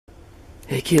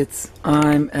Hey kids,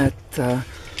 I'm at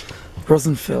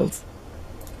Rozenfeld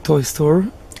toy store,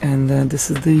 and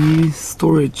this is the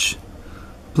storage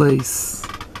place.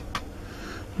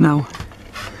 Now,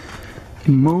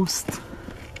 in most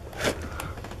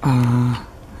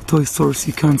toy stores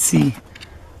you can't see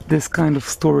this kind of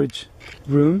storage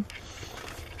room,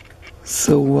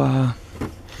 so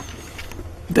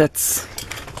that's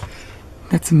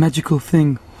a magical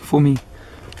thing for me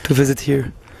to visit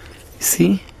here. You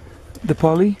see the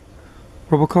Polly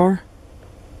Robocar?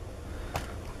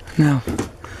 Now,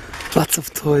 lots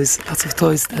of toys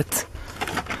that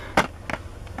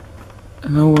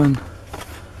no one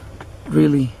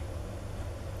really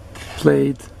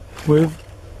played with.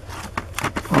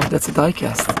 Oh, that's a die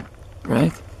cast,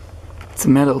 right? It's a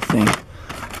metal thing.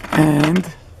 And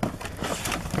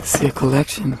see a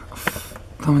collection of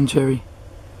Tom and Jerry.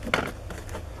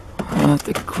 What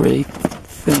a great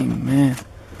thing, man.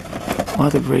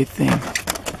 What a great thing.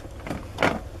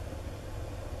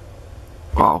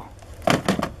 Wow.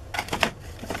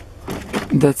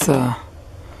 That's a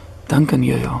Duncan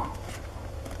yo-yo.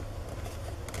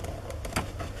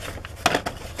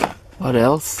 What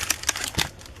else?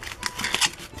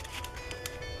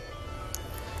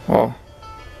 Wow.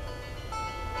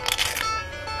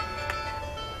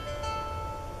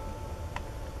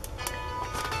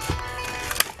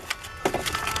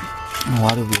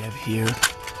 What do we have here?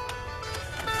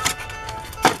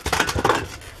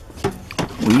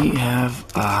 We have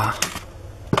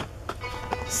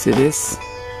see this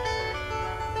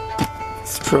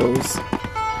Stroh's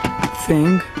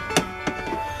thing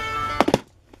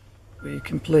where you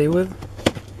can play with.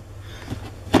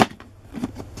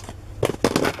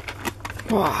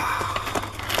 Wow.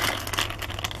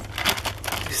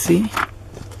 You see?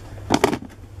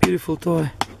 Beautiful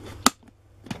toy.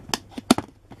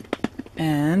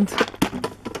 And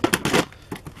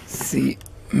see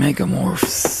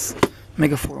Megamorphs,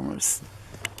 Megaformers,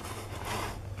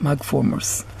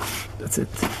 Magformers. That's it.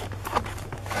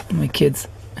 My kids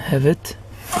have it.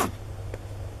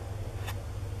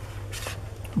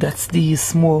 That's the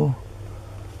small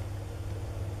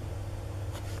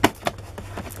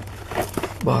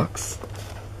box.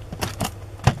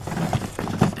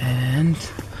 And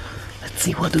let's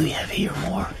see, what do we have here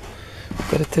more?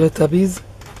 Got a Teletubbies.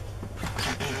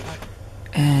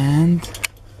 And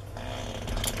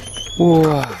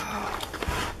wow,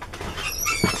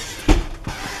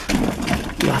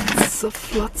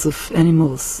 lots of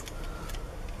animals.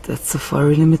 That's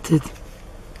Safari Limited,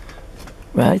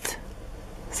 right?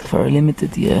 Safari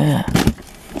Limited, yeah.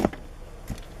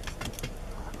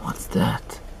 What's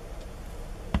that?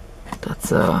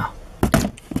 That's a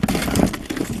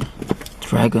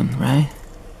dragon, right?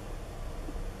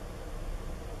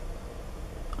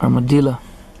 Armadillo.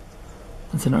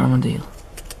 That's an armadillo.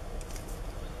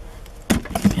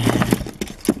 And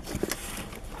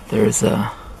there's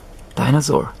a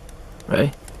dinosaur,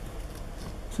 right?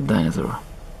 It's a dinosaur.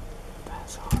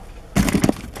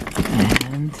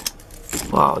 And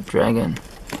wow, dragon.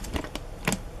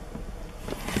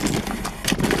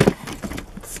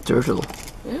 It's a turtle.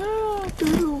 Yeah,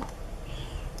 turtle.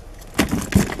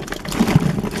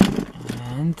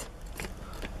 And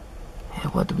yeah,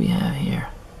 what do we have here?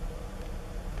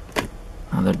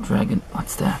 Another dragon.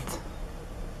 What's that?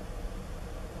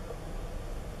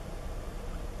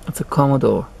 It's a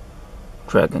Commodore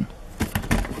dragon.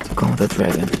 It's a Commodore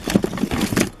dragon.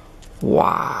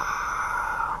 Wow.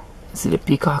 Is it a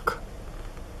peacock?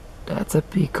 That's a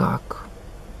peacock.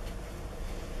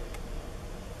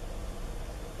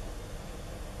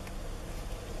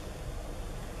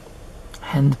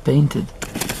 Hand painted.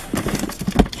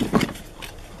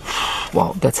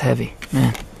 Wow, that's heavy,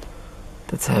 man.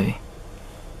 That's heavy.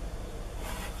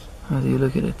 How do you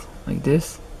look at it? Like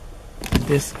this? Like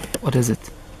this? What is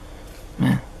it?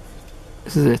 Man,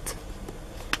 this is it.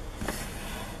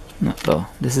 No,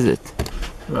 this is it.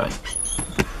 Right.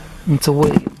 It's a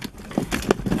whale.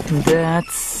 And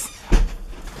that's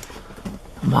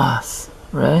moss,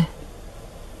 right?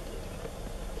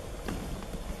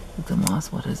 The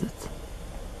moss, what is it?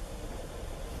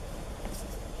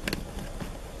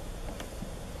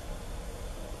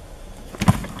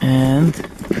 And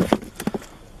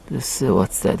this,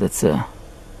 what's that? That's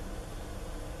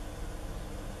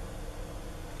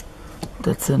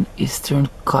an eastern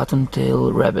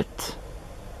cottontail rabbit.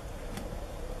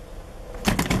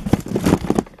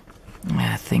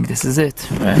 I think this is it,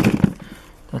 right?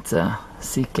 That's a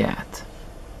sea cat.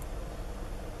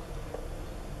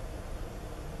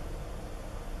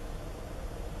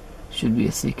 Should be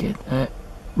a sea cat.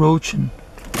 Roachin.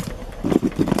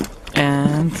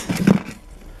 And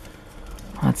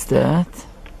what's that?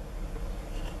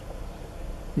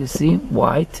 You see?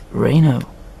 White Rhino.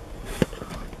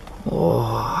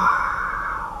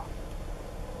 Wow.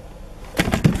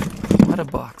 What a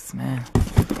box, man.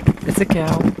 It's a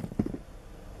cow.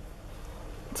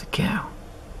 It's a cow.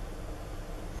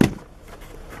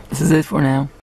 This is it for now.